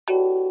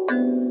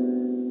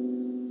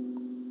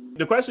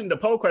the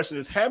poll question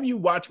is, have you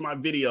watched my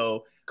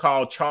video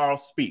called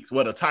Charles Speaks?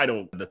 Well,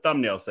 the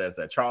thumbnail says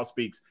that Charles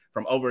Speaks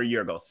from over a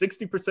year ago.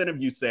 60%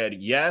 of you said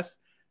yes.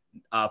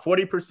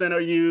 40%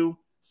 of you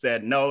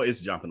said no.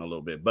 It's jumping a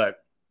little bit,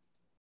 but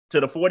to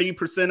the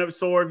 40% or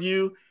so of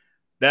you,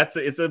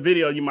 it's a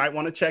video you might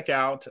want to check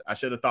out. I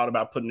should have thought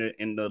about putting it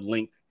in the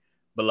link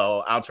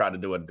below. I'll try to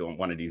do it during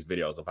one of these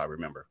videos if I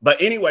remember.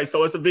 But anyway,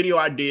 so it's a video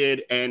I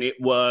did, and it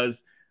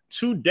was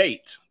to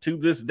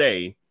this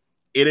day,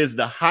 it is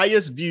the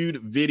highest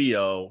viewed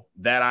video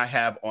that I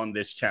have on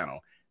this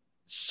channel.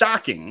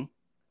 Shocking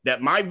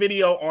that my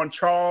video on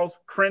Charles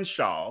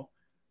Crenchaw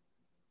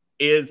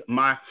is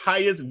my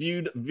highest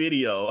viewed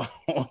video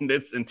on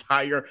this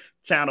entire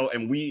channel.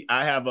 And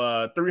I have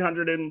 30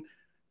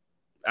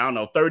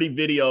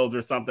 videos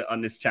or something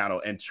on this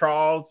channel. And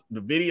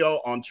the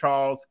video on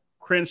Charles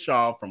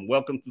Crenchaw from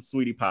Welcome to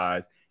Sweetie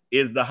Pies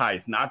is the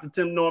highest. Not the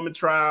Tim Norman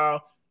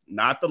trial,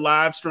 not the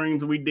live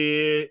streams we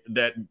did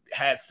that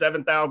had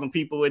 7,000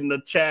 people in the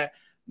chat.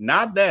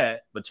 Not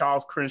that, but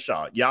Charles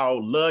Crenchaw.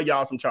 Y'all love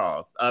y'all some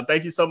Charles.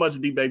 Thank you so much,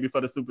 D-Baby, for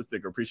the super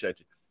sticker.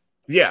 Appreciate you.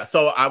 Yeah,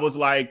 so I was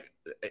like,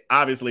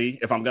 obviously,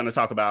 if I'm going to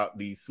talk about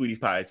the Sweetie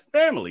Pies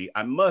family,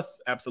 I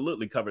must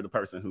absolutely cover the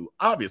person who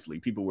obviously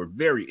people were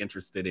very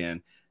interested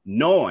in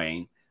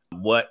knowing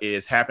what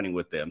is happening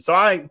with them.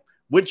 So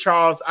with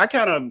Charles, I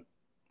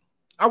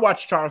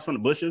watched Charles from the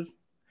bushes.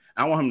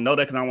 I want him to know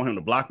that because I want him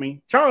to block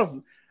me. Charles,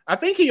 I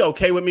think he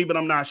okay with me, but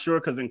I'm not sure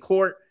because in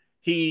court,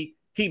 he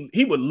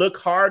would look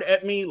hard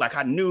at me like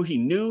I knew he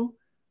knew.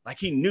 Like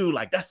he knew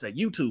like that's a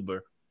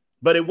YouTuber.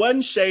 But it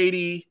wasn't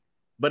shady,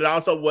 but it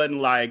also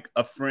wasn't like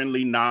a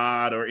friendly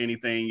nod or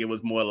anything. It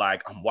was more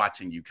like I'm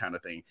watching you kind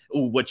of thing.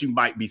 Ooh, what you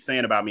might be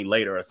saying about me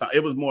later or something.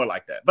 It was more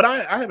like that. But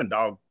I haven't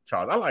dogged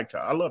Charles. I like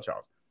Charles. I love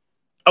Charles.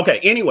 Okay,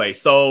 anyway,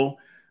 so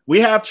we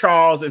have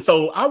Charles. And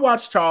so I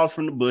watch Charles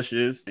from the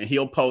bushes, and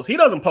he'll post. He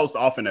doesn't post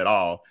often at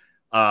all.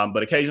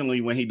 But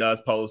occasionally when he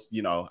does post,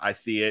 you know, I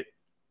see it.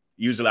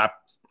 Usually I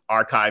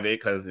archive it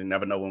because you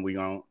never know when we're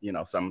going to, you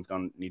know, something's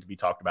going to need to be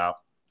talked about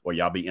or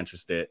y'all be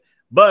interested.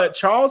 But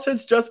Charles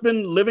has just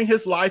been living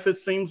his life, it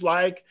seems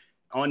like.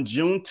 On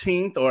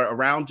Juneteenth or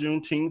around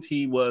Juneteenth,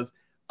 he was,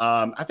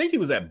 I think he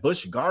was at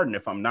Busch Garden,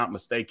 if I'm not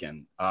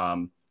mistaken.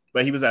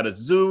 But he was at a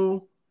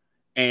zoo,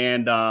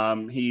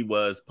 and he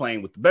was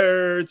playing with the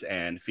birds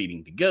and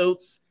feeding the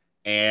goats.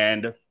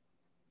 And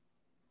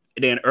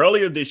then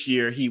earlier this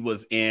year, he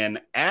was in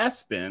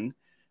Aspen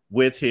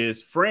with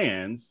his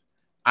friends.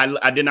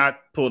 I did not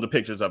pull the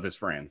pictures of his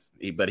friends,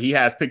 but he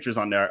has pictures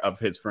on there of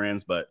his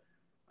friends, but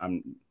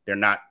they're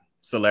not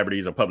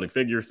celebrities or public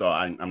figures, so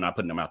I'm not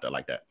putting them out there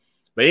like that.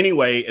 But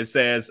anyway, it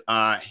says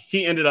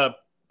he ended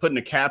up putting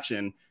a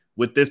caption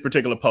with this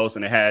particular post,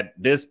 and it had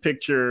this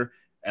picture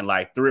and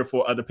like 3 or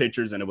 4 other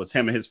pictures, and it was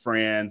him and his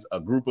friends, a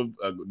group of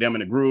them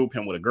in a group,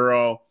 him with a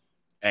girl,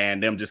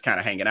 and them just kind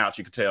of hanging out,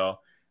 you could tell.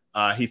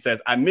 He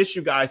says, I miss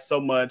you guys so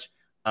much.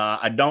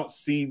 I don't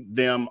see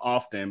them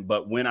often,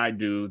 but when I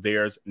do,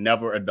 there's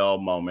never a dull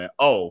moment.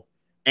 Oh,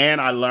 and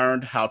I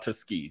learned how to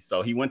ski.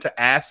 So he went to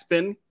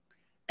Aspen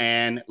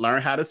and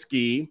learned how to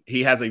ski.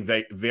 He has a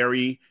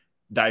very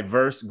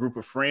diverse group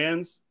of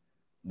friends,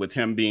 with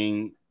him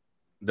being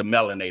the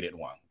melanated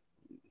one.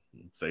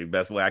 Say the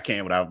best way I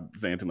can without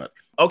saying too much.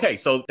 Okay,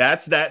 so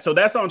that's that. So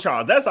that's on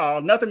Charles. That's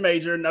all. Nothing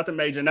major, nothing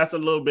major. And that's a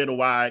little bit of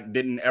why I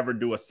didn't ever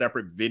do a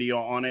separate video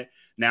on it.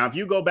 Now, if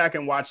you go back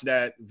and watch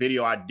that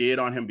video I did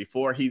on him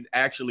before, he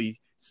actually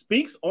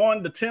speaks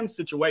on the Tim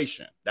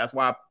situation. That's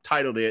why I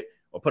titled it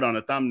or put on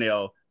the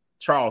thumbnail,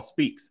 Charles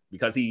Speaks,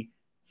 because he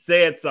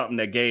said something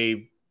that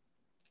gave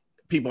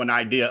people an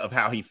idea of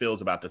how he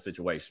feels about the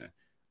situation.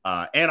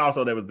 And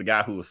also there was the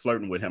guy who was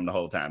flirting with him the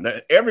whole time.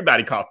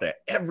 Everybody caught that.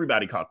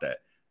 Everybody caught that.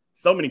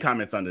 So many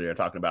comments under there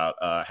talking about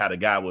how the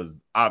guy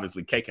was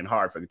obviously caking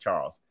hard for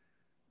Charles.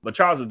 But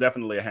Charles is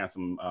definitely a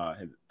handsome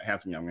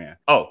young man.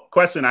 Oh,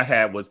 question I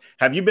had was,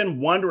 have you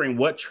been wondering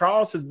what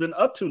Charles has been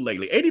up to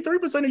lately?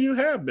 83% of you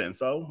have been.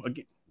 So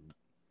again,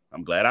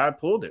 I'm glad I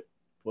pulled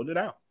it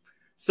out.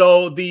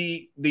 So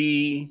the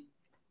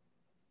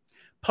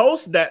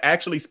post that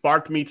actually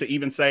sparked me to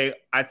even say,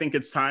 I think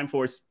it's time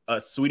for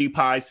a Sweetie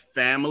Pie's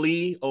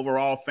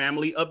overall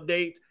family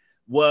update,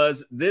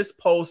 was this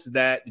post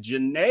that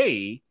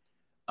Jenae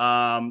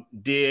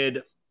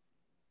did.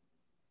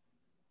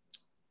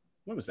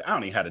 When was it? I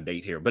don't even have a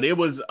date here, but it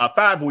was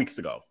 5 weeks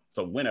ago.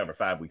 So whenever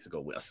 5 weeks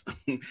ago was,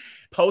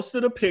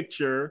 posted a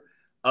picture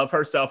of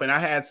herself. And I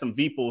had some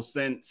people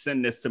send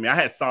this to me.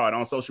 I saw it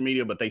on social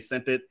media, but they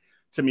sent it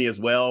to me as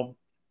well.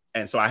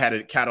 And so I had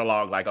it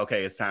cataloged like,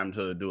 okay, it's time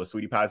to do a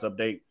Sweetie Pies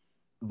update.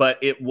 But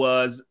it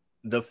was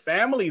the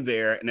family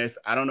there. And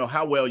I don't know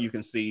how well you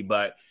can see,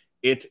 but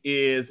it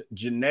is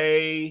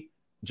Jenae,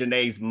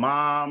 Jenae's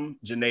mom,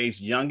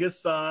 Jenae's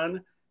youngest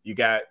son. You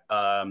got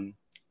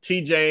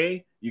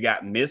TJ, you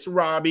got Miss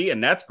Robbie,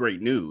 and that's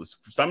great news.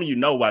 Some of you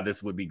know why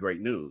this would be great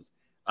news.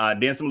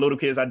 Then some little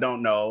kids I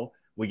don't know.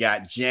 We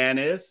got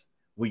Janice.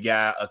 We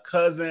got a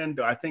cousin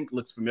that I think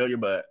looks familiar,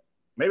 but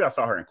maybe I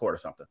saw her in court or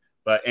something.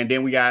 And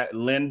then we got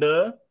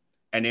Linda,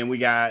 and then we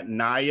got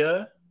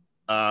Naya,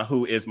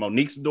 who is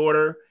Monique's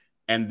daughter.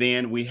 And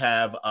then we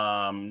have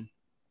on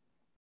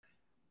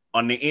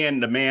the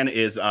end, the man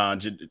is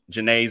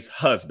Jenae's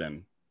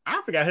husband.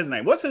 I forgot his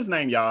name. What's his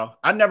name, y'all?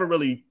 I never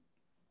really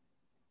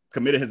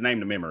committed his name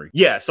to memory.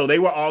 Yeah, so they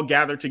were all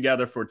gathered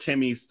together for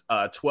Timmy's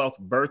 12th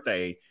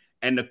birthday.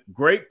 And the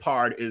great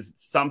part is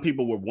some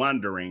people were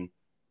wondering,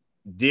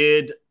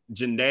 did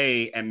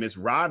Jenae and Miss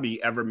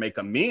Robbie ever make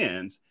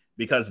amends?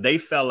 Because they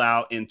fell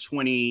out in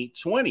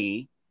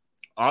 2020,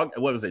 what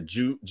was it,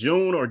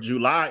 June or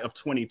July of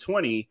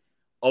 2020,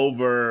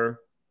 over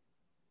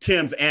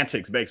Tim's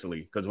antics,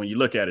 basically. Because when you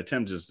look at it,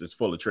 Tim just is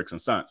full of tricks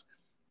and stunts.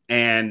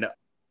 And,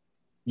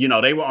 you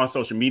know, they were on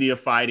social media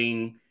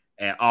fighting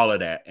and all of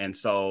that. And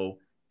so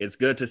it's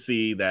good to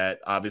see that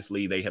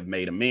obviously they have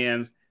made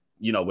amends,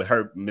 you know, with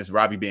her, Miss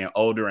Robbie being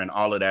older and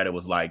all of that. It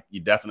was like, you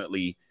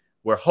definitely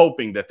were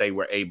hoping that they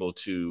were able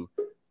to,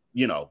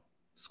 you know,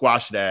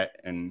 squash that.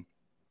 And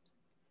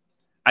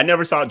I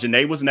never saw,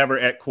 Jenae was never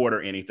at court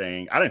or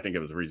anything. I didn't think it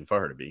was a reason for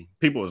her to be.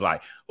 People was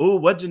like, oh,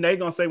 what Jenae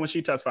gonna say when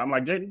she testified? I'm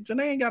like,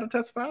 Jenae ain't got to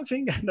testify. She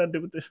ain't got nothing to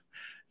do with this.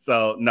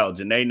 So no,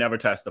 Jenae never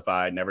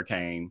testified, never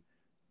came.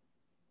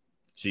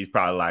 She's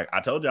probably like,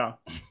 I told y'all.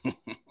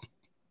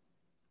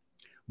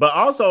 But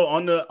also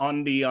on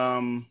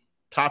the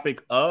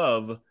topic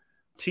of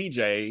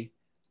TJ,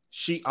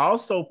 she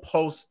also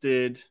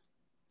posted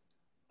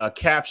a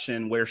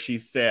caption where she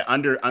said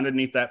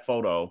underneath that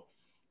photo,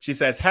 she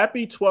says,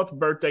 "Happy 12th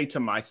birthday to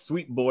my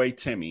sweet boy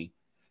Timmy.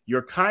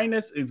 Your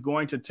kindness is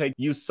going to take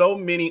you so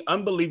many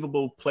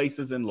unbelievable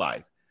places in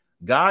life.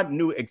 God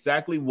knew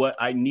exactly what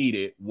I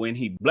needed when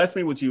he blessed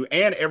me with you,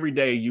 and every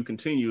day you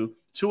continue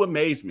to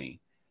amaze me.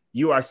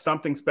 You are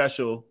something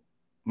special,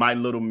 my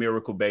little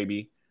miracle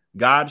baby.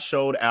 God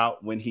showed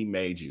out when he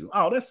made you."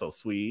 Oh, that's so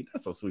sweet.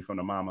 That's so sweet from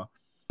the mama.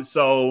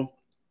 So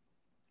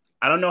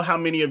I don't know how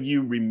many of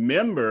you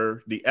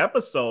remember the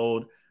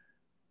episode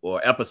or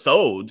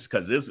episodes,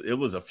 because it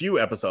was a few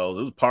episodes.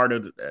 It was part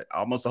of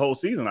almost the whole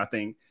season, I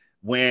think,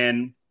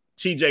 when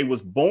TJ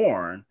was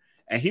born.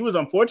 And he was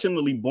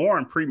unfortunately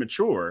born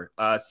premature,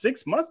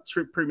 6 months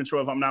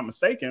premature, if I'm not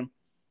mistaken,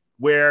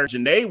 where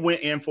Jenae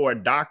went in for a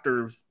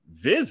doctor's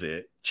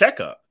visit,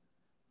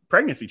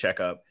 pregnancy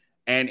checkup,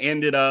 and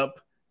ended up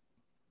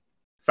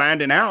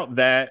finding out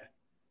that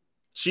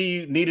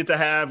she needed to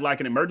have like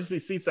an emergency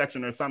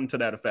C-section or something to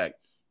that effect,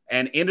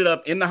 and ended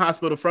up in the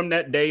hospital from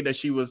that day that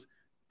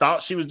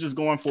thought she was just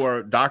going for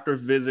a doctor's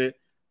visit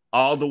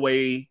all the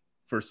way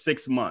for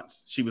 6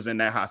 months. She was in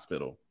that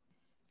hospital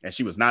and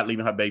she was not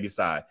leaving her baby's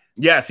side.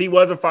 Yes, he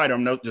was a fighter.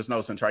 I'm just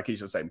noticing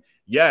Trikeisha statement.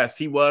 Yes,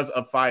 he was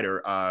a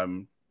fighter.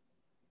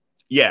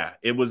 Yeah,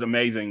 it was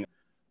amazing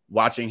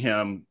watching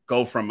him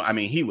go from, I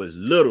mean, he was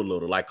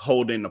little, like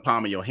holding the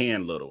palm of your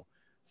hand little.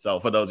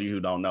 So for those of you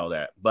who don't know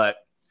that, but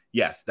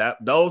yes,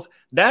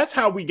 that's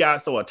how we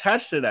got so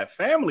attached to that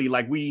family.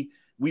 Like we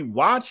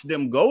watched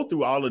them go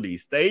through all of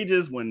these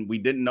stages when we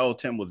didn't know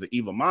Tim was an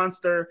evil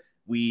monster.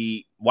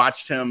 We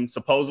watched him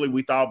supposedly,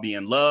 we thought, be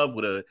in love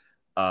with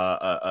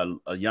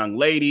a young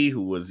lady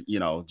who was, you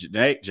know,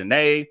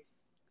 Jenae.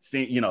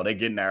 You know, they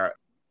getting there,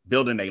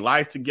 building their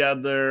life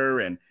together,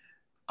 and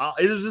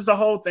it was just a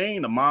whole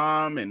thing. The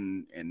mom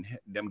and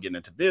them getting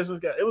into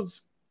business.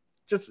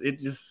 It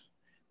just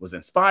was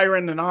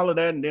inspiring and all of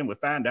that. And then we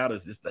find out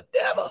it's just the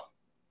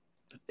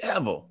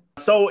devil.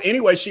 So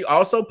anyway, she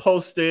also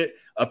posted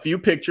a few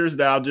pictures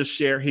that I'll just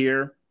share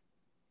here.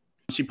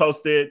 She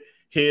posted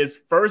his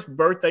first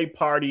birthday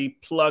party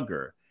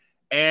plugger.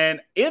 And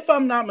if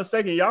I'm not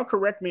mistaken, y'all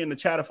correct me in the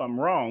chat if I'm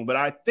wrong, but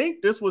I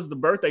think this was the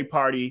birthday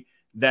party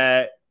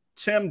that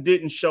Tim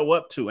didn't show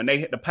up to. And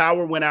the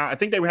power went out. I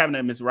think they were having it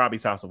at Miss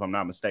Robbie's house, if I'm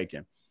not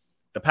mistaken.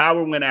 The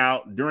power went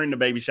out during the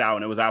baby shower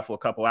and it was out for a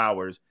couple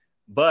hours.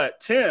 But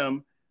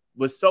Tim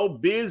was so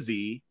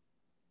busy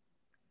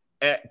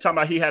talking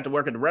about he had to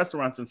work at the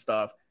restaurants and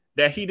stuff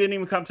that he didn't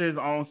even come to his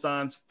own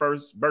son's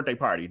first birthday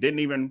party. Didn't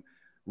even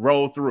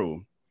roll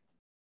through.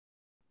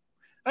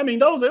 I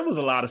mean, it was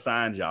a lot of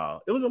signs,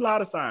 y'all. It was a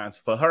lot of signs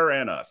for her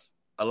and us.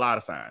 A lot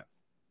of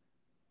signs.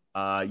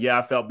 Yeah,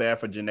 I felt bad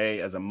for Jenae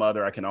as a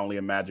mother. I can only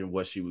imagine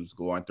what she was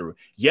going through.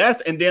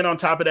 Yes, and then on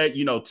top of that,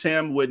 you know,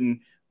 Tim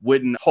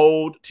wouldn't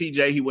hold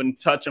TJ. He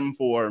wouldn't touch him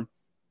for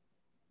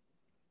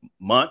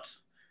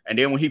months. And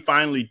then when he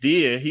finally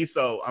did,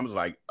 I was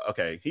like,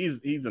 okay, he's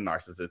a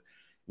narcissist.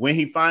 When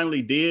he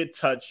finally did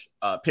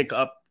pick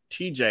up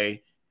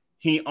TJ,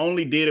 he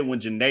only did it when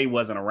Jenae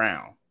wasn't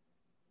around.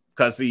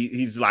 Because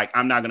he's like,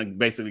 I'm not going to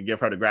basically give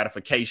her the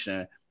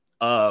gratification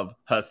of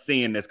her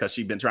seeing this because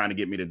she's been trying to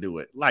get me to do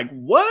it. Like,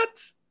 what?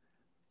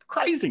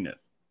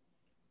 Craziness.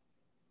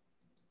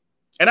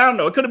 And I don't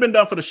know. It could have been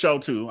done for the show,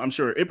 too. I'm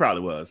sure it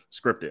probably was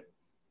scripted.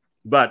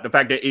 But the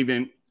fact that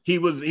even he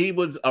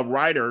was a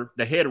writer,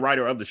 the head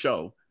writer of the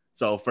show.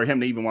 So for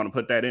him to even want to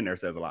put that in there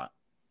says a lot.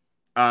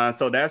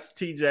 So that's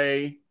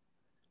TJ,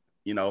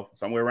 you know,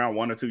 somewhere around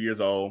 1 or 2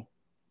 years old.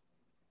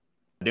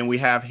 Then we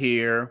have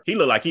here, he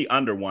looked like he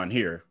under 1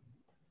 here,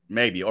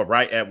 maybe, or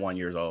right at 1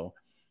 year old.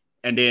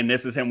 And then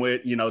this is him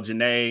with, you know,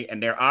 Jenae,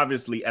 and they're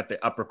obviously at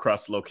the upper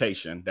crust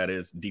location that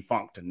is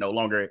defunct, no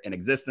longer in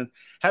existence.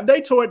 Have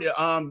they toured?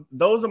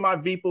 Those are my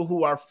people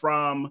who are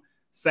from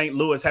St.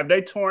 Louis. Have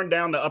they torn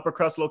down the upper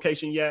crust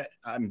location yet?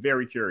 I'm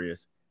very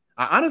curious.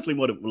 I honestly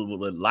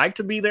would like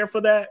to be there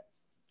for that,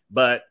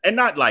 but, and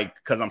not like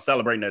because I'm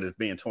celebrating that it's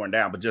being torn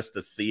down, but just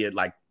to see it,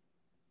 like,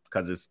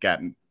 because it's got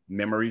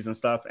memories and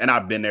stuff. And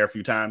I've been there a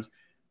few times.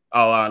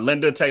 Oh,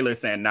 Linda Taylor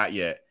saying not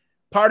yet.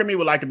 Part of me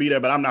would like to be there,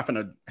 but I'm not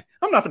gonna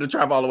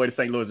travel all the way to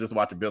St. Louis just to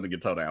watch a building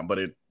get torn down. But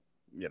it,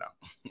 you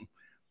know,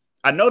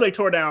 I know they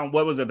tore down,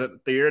 what was it, the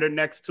theater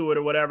next to it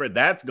or whatever.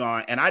 That's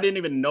gone. And I didn't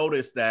even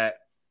notice that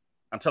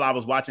until I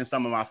was watching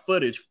some of my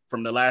footage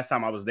from the last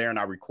time I was there and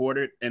I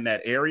recorded in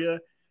that area.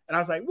 And I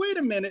was like, wait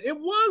a minute, it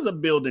was a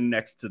building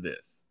next to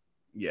this.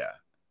 Yeah.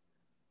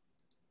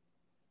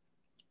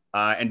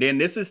 And then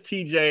this is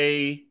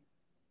TJ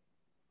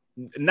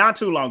not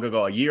too long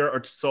ago, a year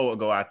or so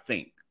ago, I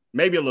think.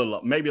 Maybe a little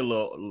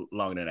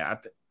longer than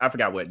that. I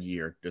forgot what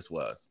year this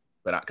was,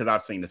 but because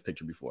I've seen this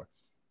picture before.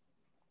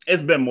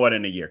 It's been more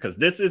than a year because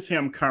this is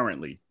him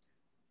currently.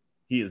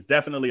 He is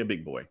definitely a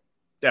big boy.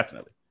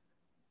 Definitely.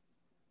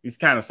 He's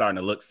kind of starting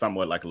to look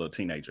somewhat like a little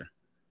teenager.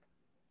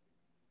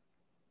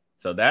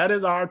 So that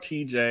is our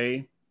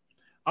TJ.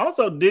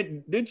 Also,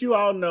 did you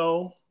all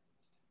know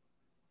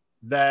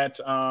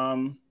that I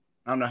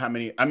don't know how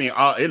many, I mean,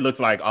 it looks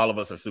like all of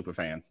us are super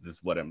fans. This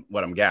is what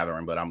I'm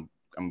gathering, but I'm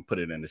gonna put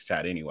it in this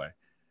chat anyway.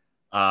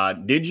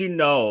 Did you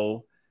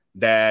know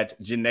that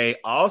Jenae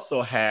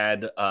also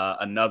had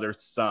another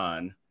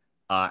son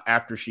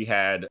after she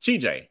had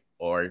TJ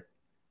or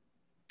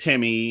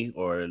Timmy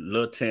or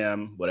Lil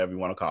Tim, whatever you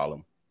want to call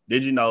him?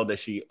 Did you know that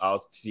she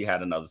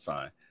had another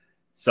son?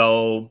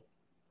 So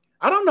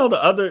I don't know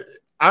the other.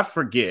 I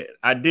forget.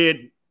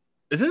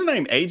 Is his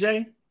name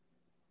AJ?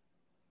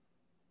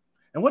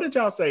 And what did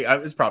y'all say?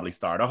 It's probably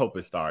Starred. I hope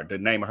it's Starred. The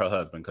name of her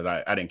husband,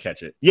 because I didn't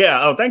catch it. Yeah.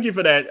 Oh, thank you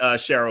for that,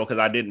 Cheryl, because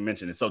I didn't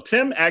mention it. So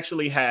Tim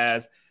actually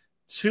has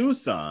two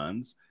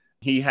sons.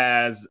 He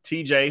has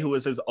TJ, who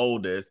is his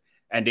oldest,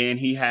 and then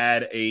he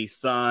had a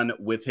son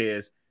with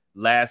his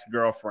last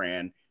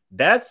girlfriend.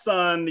 That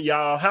son,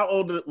 y'all, how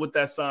old would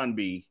that son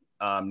be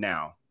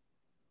now,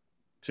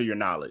 to your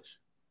knowledge,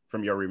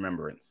 from your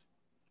remembrance?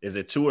 Is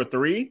it 2 or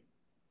 3?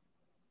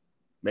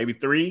 Maybe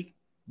 3,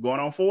 going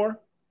on 4?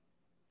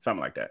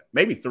 Something like that.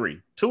 Maybe 3.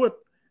 2 or...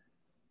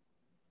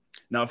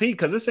 Now,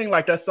 because it seemed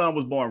like that son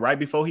was born right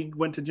before he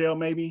went to jail,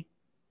 maybe?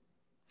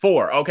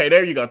 4. Okay,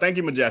 there you go. Thank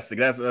you, Majestic.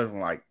 That's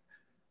like...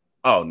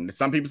 Oh,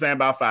 some people saying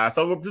about 5.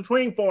 So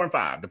between 4 and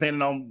 5,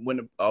 depending on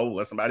when...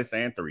 well, somebody's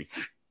saying 3.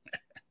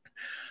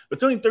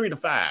 Between 3 to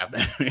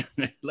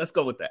 5. Let's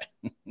go with that.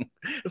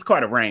 It's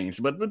quite a range,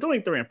 but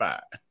between 3 and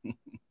 5.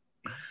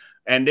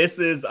 And this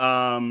is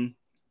family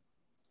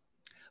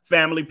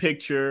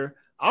picture.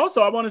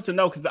 Also, I wanted to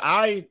know, because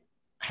I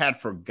had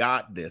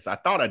forgot this. I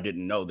thought I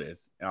didn't know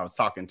this. And I was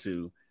talking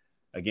to,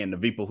 again, the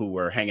people who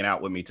were hanging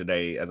out with me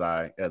today as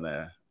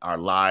our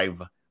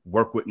live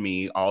work with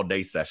me all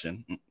day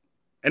session.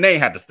 And they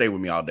had to stay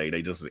with me all day.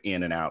 They just were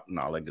in and out and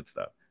all that good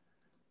stuff.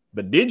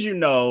 But did you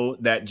know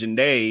that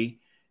Jenae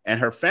and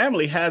her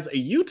family has a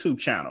YouTube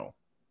channel?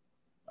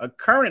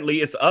 Currently,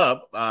 it's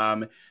up.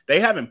 They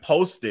haven't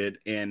posted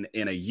in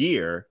a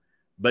year.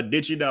 But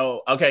did you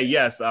know? Okay,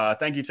 yes.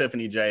 Thank you,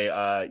 Tiffany J.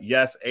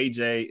 Yes,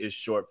 AJ is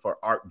short for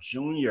Art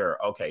Jr.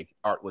 Okay,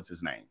 Art was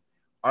his name.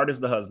 Art is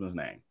the husband's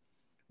name.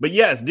 But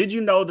yes, did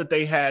you know that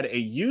they had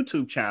a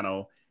YouTube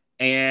channel?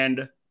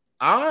 And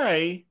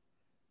I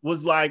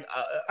was like,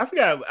 I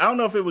forgot. I don't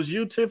know if it was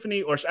you,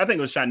 Tiffany, or I think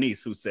it was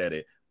Shanice who said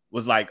it.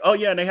 Was like, oh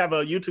yeah, they have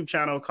a YouTube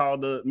channel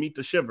called the Meet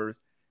the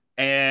Shivers.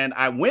 And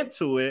I went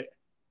to it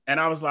and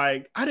I was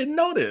like, I didn't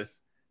know this.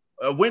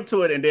 Went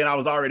to it and then I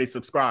was already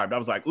subscribed. I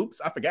was like, oops,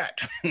 I forgot.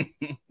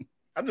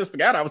 I just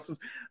forgot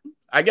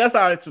I guess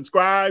I had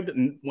subscribed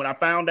when I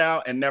found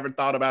out and never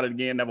thought about it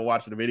again, never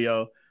watched the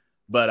video.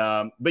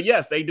 But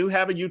yes, they do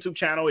have a YouTube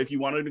channel if you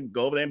wanted to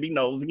go over there and be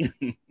nosy,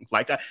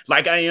 like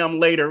I am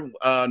later,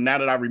 now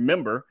that I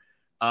remember.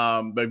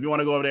 But if you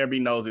want to go over there and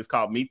be nosy, it's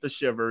called Meet the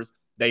Shivers.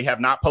 They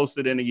have not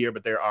posted in a year,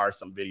 but there are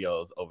some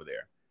videos over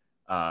there.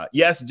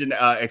 Yes,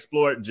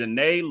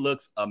 Jenae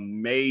looks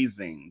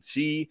amazing.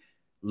 She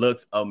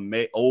looks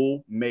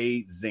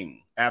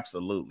amazing.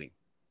 Absolutely.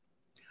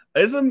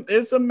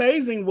 It's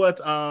amazing what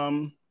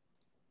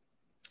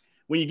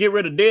when you get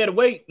rid of dead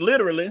weight,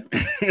 literally,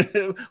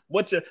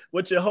 what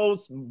your whole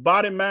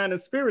body, mind,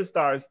 and spirit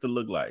starts to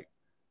look like.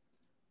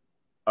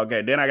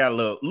 Okay, then I got a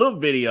little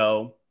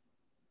video.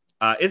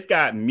 It's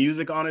got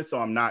music on it, so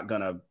I'm not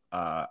gonna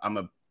I'm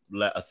gonna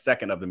let a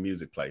second of the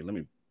music play. Let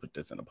me put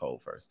this in a poll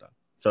first though.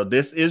 So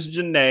this is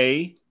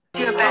Jenae.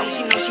 She a baddie,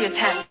 she knows she a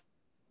 10.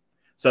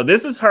 So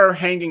this is her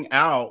hanging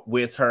out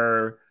with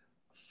her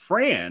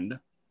friend.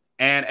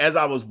 And as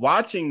I was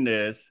watching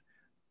this,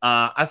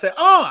 I said,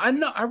 oh,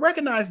 I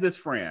recognize this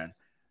friend.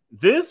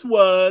 This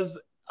was,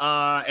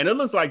 and it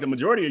looks like the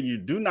majority of you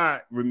do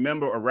not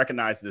remember or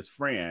recognize this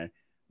friend,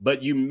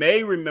 but you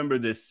may remember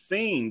this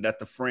scene that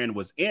the friend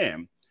was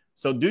in.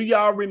 So do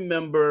y'all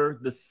remember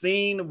the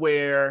scene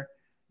where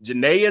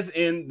Jenae is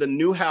in the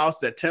new house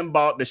that Tim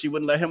bought that she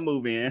wouldn't let him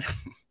move in?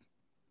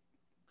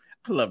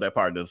 I love that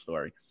part of the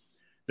story.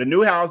 The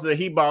new house that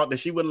he bought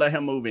that she wouldn't let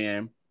him move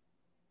in.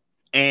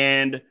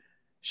 And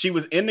she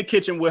was in the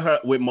kitchen with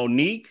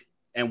Monique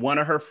and one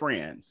of her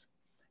friends.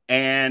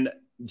 And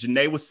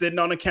Jenae was sitting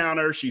on the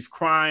counter. She's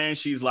crying.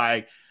 She's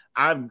like,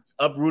 I've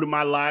uprooted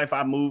my life.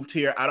 I moved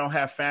here. I don't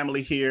have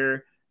family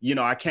here. You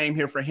know, I came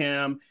here for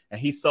him and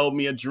he sold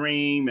me a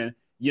dream. And,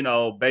 you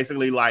know,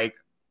 basically like,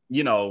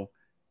 you know,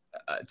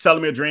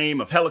 telling me a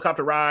dream of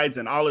helicopter rides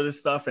and all of this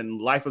stuff.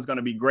 And life was going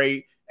to be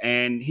great.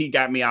 And he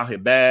got me out here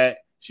bad.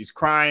 She's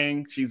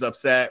crying. She's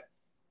upset.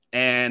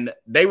 And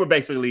they were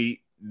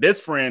basically,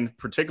 this friend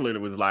particularly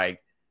was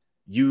like,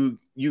 you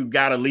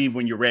got to leave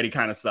when you're ready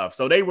kind of stuff.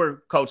 So they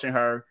were coaching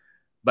her.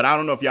 But I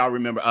don't know if y'all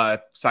remember.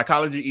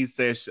 Psychology East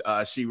says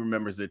she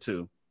remembers it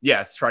too.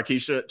 Yes,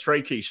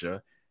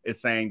 Keisha is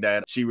saying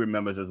that she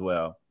remembers as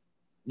well.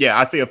 Yeah,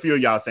 I see a few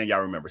of y'all saying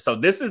y'all remember. So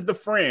this is the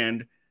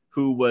friend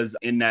who was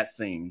in that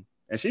scene.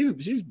 And she's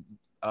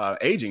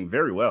aging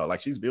very well. Like,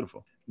 she's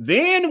beautiful.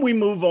 Then we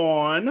move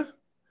on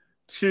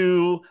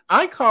to,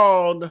 I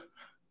called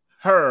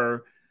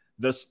her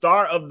the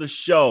star of the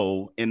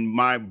show in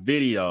my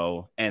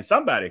video, and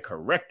somebody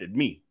corrected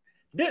me.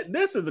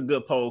 This is a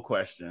good poll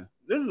question.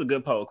 This is a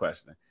good poll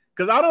question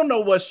because I don't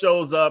know what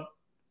shows up.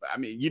 I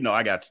mean, you know,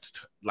 I got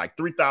like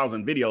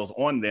 3,000 videos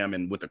on them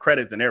and with the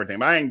credits and everything,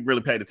 but I ain't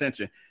really paid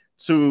attention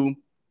to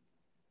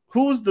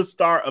who's the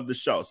star of the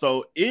show.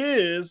 So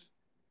is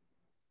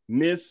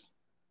Miss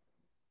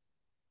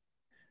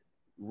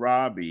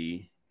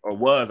Robbie, or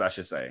was, I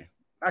should say,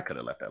 I could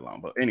have left that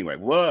alone, but anyway,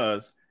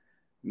 was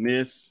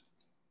Miss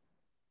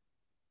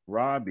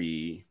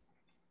Robbie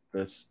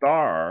the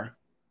star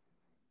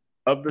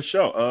of the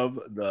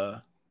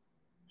show,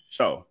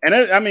 And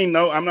I mean,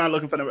 no, I'm not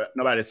looking for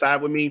nobody to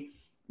side with me,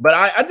 but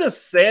I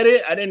just said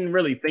it. I didn't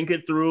really think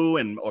it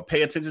through or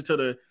pay attention to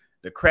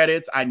the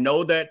credits. I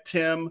know that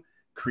Tim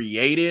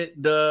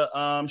created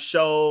the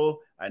show.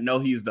 I know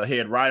he's the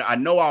head writer. I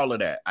know all of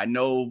that.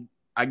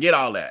 I get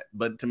all that,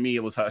 but to me,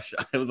 it was her show.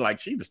 It was like,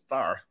 she's the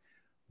star.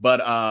 But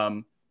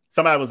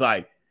somebody was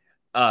like,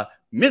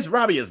 Miss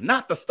Robbie is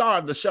not the star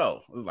of the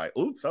show. I was like,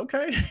 oops,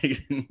 okay.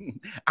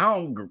 I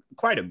don't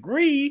quite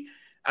agree.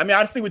 I mean,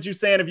 I see what you're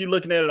saying. If you're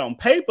looking at it on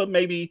paper,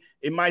 maybe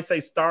it might say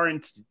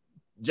starring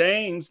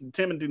James,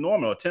 Timothy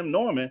Norman, or Tim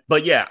Norman.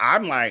 But yeah,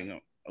 I'm like,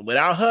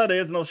 without her,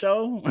 there's no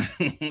show.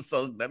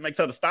 So that makes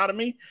her the star to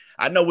me.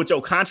 I know what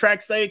your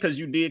contracts say because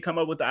you did come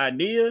up with the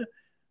idea.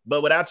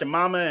 But without your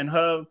mama and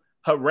her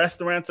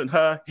restaurants and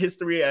her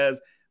history as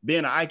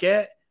being an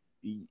ICAT,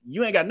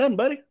 you ain't got nothing,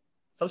 buddy.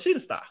 So she the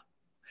star.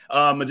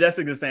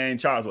 Majestic is saying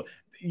Charles was.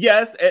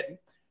 Yes.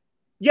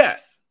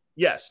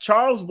 Yes.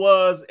 Charles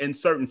was in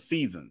certain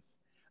seasons.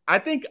 I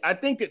think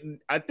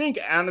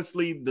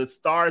honestly, the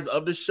stars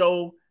of the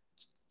show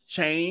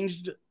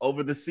changed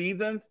over the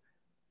seasons.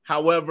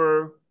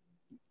 However,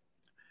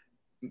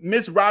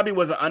 Miss Robbie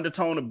was an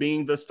undertone of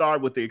being the star,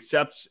 with the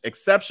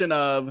exception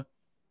of,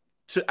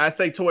 I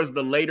say, towards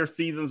the later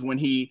seasons when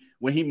he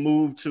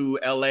moved to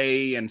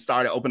LA and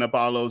started opening up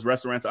all those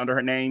restaurants under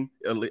her name,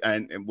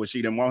 and which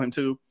she didn't want him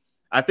to.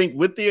 I think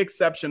with the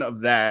exception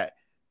of that,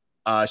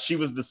 she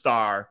was the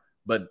star,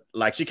 but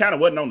like she kind of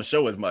wasn't on the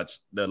show as much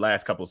the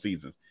last couple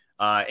seasons.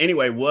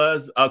 Anyway,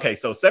 okay.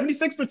 So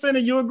 76%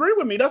 of you agree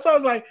with me. That's why I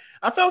was like,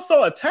 I felt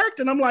so attacked,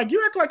 and I'm like,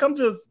 you act like I'm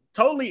just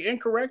totally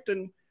incorrect,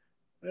 and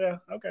yeah,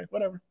 okay,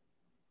 whatever.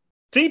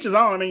 Teach is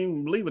on. I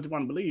mean, believe what you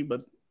want to believe,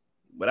 but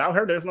without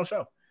her, there's no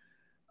show.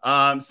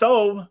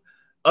 So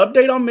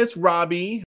update on Miss Robbie.